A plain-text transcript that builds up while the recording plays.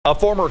A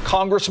former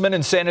congressman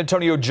and San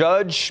Antonio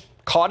judge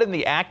caught in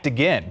the act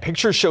again.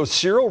 Pictures show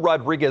Ciro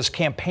Rodriguez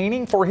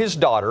campaigning for his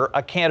daughter,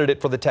 a candidate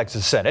for the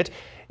Texas Senate,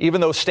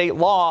 even though state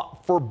law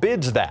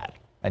forbids that.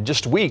 And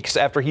just weeks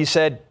after he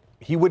said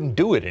he wouldn't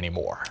do it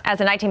anymore. As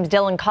the Night Team's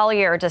Dylan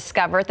Collier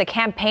discovered, the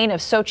campaign of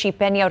Xochitl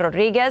Peña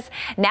Rodriguez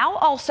now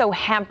also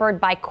hampered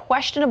by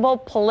questionable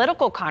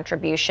political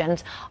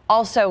contributions,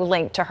 also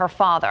linked to her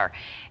father.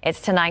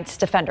 It's tonight's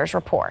Defenders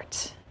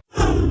Report.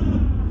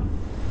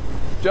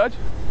 Judge?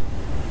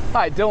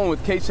 Hi, Dylan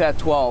with KSAT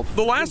 12.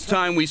 The last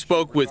time we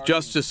spoke with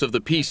Justice of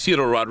the Peace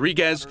Ciro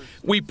Rodriguez,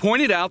 we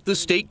pointed out the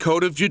state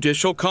code of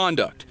judicial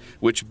conduct,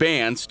 which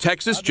bans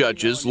Texas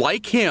judges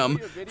like him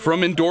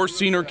from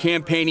endorsing or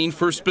campaigning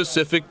for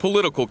specific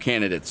political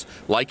candidates,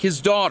 like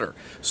his daughter,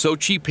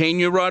 Xochitl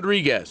Peña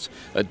Rodriguez,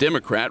 a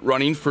Democrat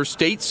running for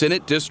State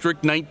Senate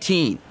District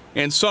 19.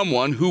 And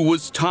someone who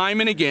was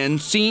time and again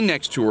seen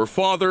next to her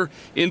father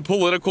in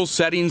political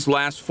settings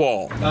last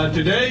fall.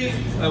 Today,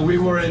 we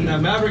were in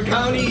Maverick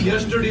County.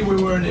 Yesterday,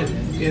 we were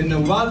in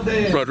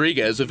Uvalde.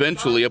 Rodriguez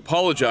eventually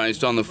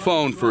apologized on the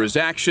phone for his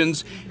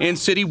actions and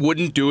said he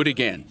wouldn't do it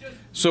again.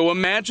 So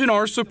imagine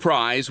our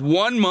surprise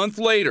 1 month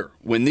later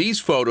when these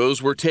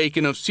photos were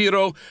taken of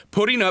Ciro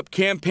putting up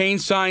campaign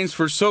signs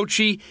for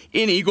Xochitl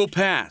in Eagle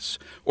Pass.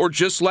 Or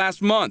just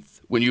last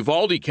month when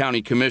Uvalde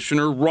County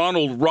Commissioner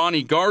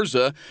Ronnie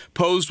Garza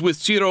posed with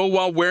Ciro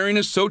while wearing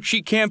a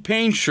Xochitl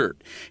campaign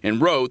shirt and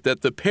wrote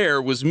that the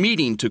pair was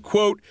meeting to,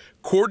 quote,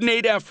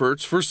 coordinate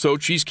efforts for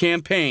Xochitl's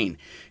campaign.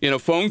 In a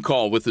phone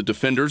call with the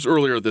defenders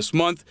earlier this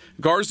month,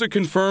 Garza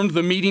confirmed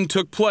the meeting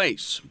took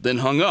place, then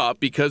hung up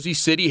because he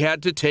said he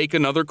had to take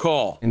another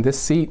call. And this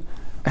seat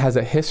has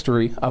a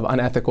history of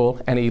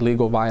unethical and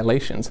illegal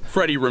violations.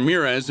 Freddie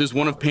Ramirez is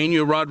one of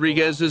Peña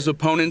Rodriguez's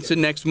opponents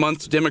in next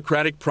month's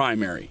Democratic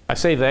primary. I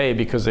say they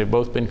because they've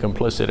both been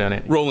complicit in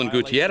it. Roland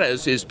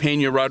Gutierrez is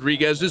Peña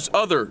Rodriguez's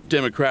other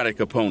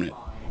Democratic opponent.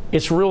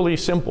 It's really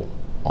simple.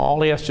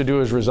 All he has to do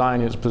is resign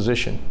his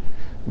position,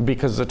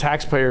 because the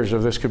taxpayers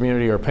of this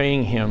community are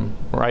paying him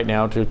right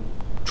now to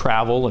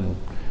travel and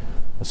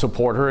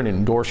support her and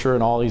endorse her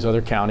in all these other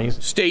counties.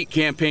 State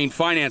campaign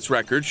finance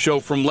records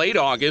show from late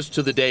August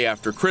to the day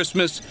after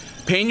Christmas,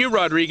 Peña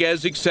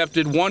Rodriguez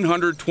accepted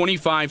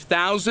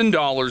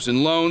 $125,000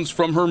 in loans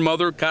from her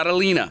mother,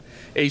 Carolina,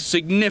 a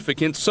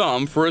significant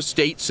sum for a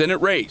state Senate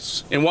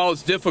race. And while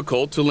it's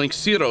difficult to link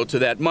Ciro to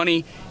that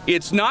money,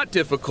 it's not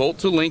difficult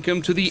to link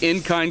him to the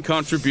in-kind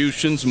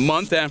contributions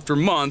month after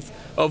month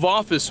of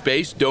office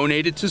space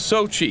donated to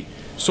Xochitl.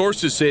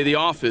 Sources say the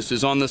office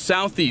is on the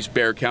southeast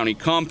Bexar County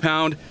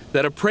compound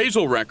that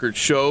appraisal records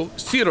show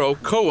Ciro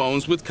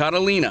co-owns with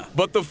Carolina.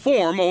 But the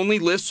form only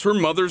lists her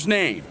mother's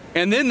name.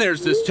 And then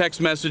there's this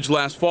text message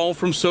last fall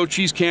from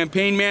Xochitl's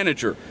campaign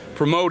manager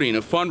promoting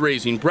a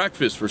fundraising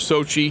breakfast for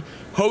Xochitl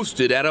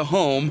hosted at a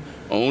home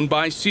owned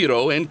by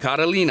Ciro and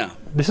Carolina.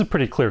 This is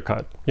pretty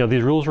clear-cut. You know,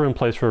 these rules are in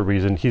place for a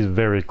reason. He's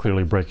very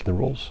clearly breaking the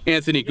rules.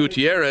 Anthony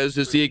Gutierrez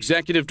is the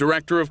executive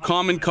director of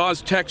Common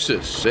Cause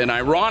Texas, and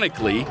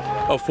ironically,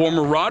 a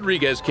former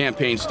Rodriguez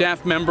campaign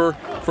staff member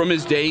from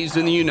his days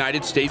in the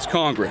United States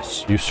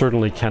Congress. You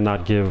certainly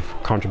cannot give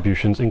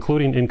contributions,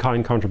 including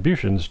in-kind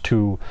contributions,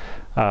 to,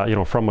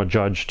 from a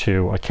judge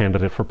to a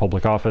candidate for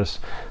public office.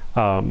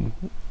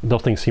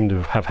 Those things seem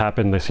to have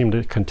happened. They seem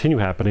to continue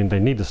happening.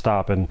 They need to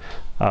stop, and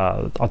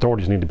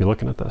authorities need to be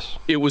looking at this.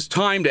 It was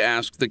time to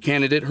ask the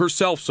candidate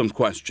herself some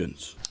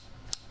questions.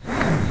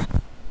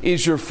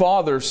 Is your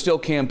father still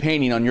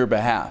campaigning on your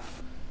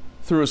behalf?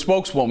 Through a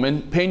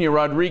spokeswoman, Peña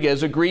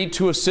Rodriguez agreed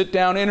to a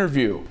sit-down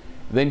interview,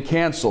 then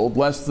canceled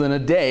less than a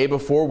day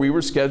before we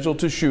were scheduled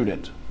to shoot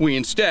it. We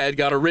instead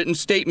got a written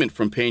statement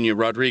from Peña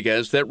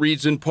Rodriguez that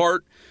reads in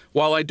part,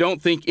 while I don't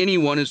think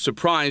anyone is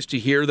surprised to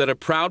hear that a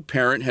proud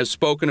parent has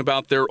spoken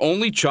about their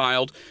only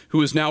child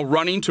who is now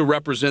running to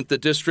represent the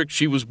district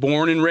she was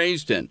born and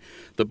raised in,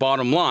 the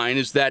bottom line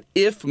is that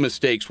if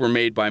mistakes were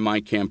made by my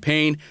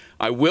campaign,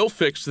 I will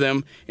fix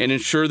them and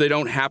ensure they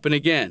don't happen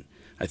again.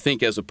 I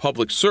think as a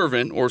public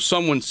servant or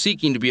someone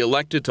seeking to be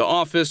elected to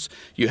office,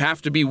 you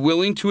have to be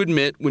willing to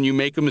admit when you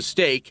make a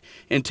mistake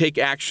and take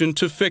action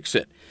to fix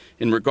it.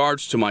 In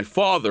regards to my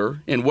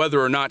father and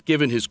whether or not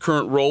given his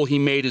current role he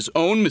made his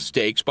own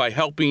mistakes by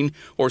helping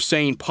or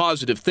saying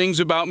positive things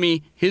about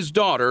me, his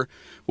daughter,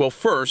 well,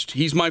 first,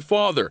 he's my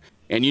father,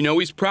 and you know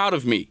he's proud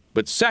of me.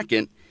 But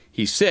second,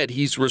 he said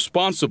he's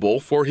responsible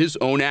for his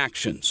own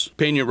actions.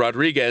 Peña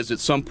Rodriguez at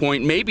some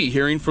point may be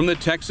hearing from the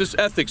Texas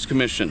Ethics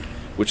Commission,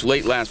 which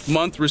late last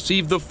month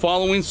received the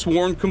following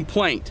sworn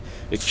complaint,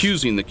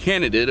 accusing the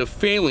candidate of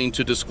failing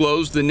to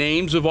disclose the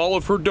names of all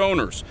of her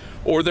donors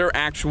or their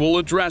actual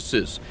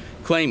addresses,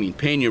 claiming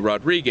Peña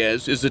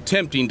Rodriguez is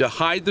attempting to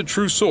hide the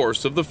true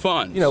source of the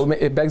funds. You know,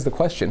 it begs the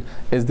question,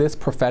 is this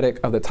prophetic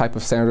of the type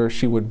of senator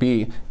she would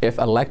be if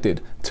elected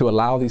to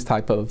allow these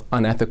type of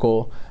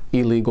unethical,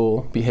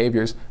 illegal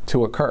behaviors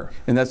to occur?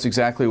 And that's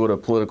exactly what a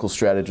political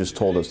strategist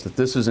told us, that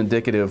this is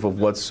indicative of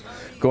what's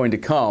going to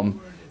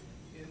come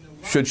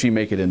should she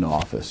make it into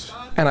office.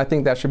 And I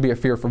think that should be a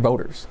fear for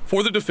voters.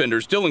 For the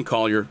Defenders, Dylan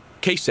Collier,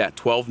 KSAT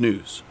 12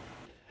 News.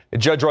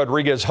 Judge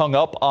Rodriguez hung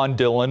up on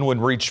Dillon when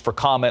reached for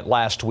comment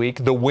last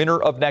week. The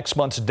winner of next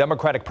month's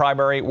Democratic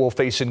primary will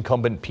face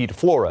incumbent Pete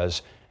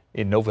Flores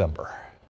in November.